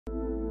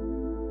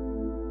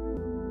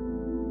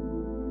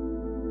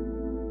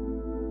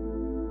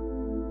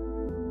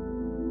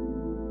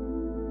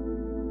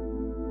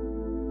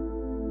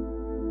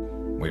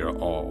We are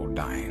all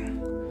dying,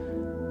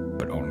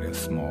 but only a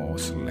small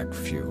select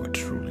few are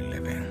truly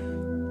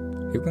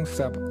living. You can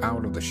step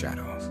out of the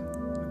shadows,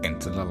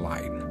 into the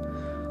light.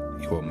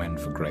 You are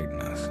meant for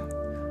greatness.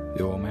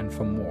 You are meant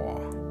for more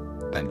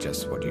than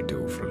just what you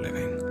do for a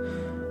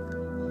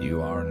living.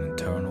 You are an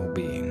eternal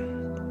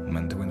being,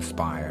 meant to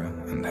inspire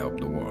and help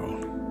the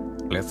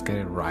world. Let's get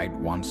it right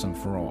once and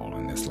for all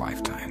in this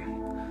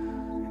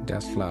lifetime.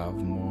 Just love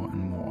more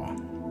and more,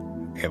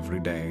 every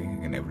day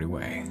in every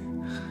way,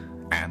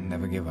 and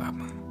never give up,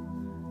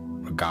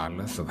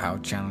 regardless of how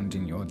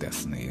challenging your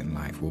destiny in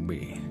life will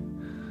be.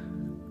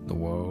 The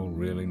world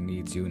really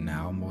needs you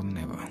now more than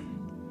ever.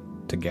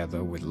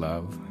 Together with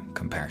love,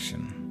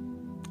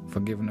 compassion,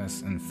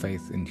 forgiveness, and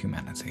faith in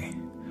humanity,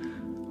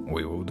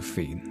 we will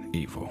defeat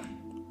evil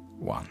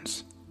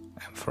once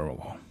and for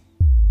all.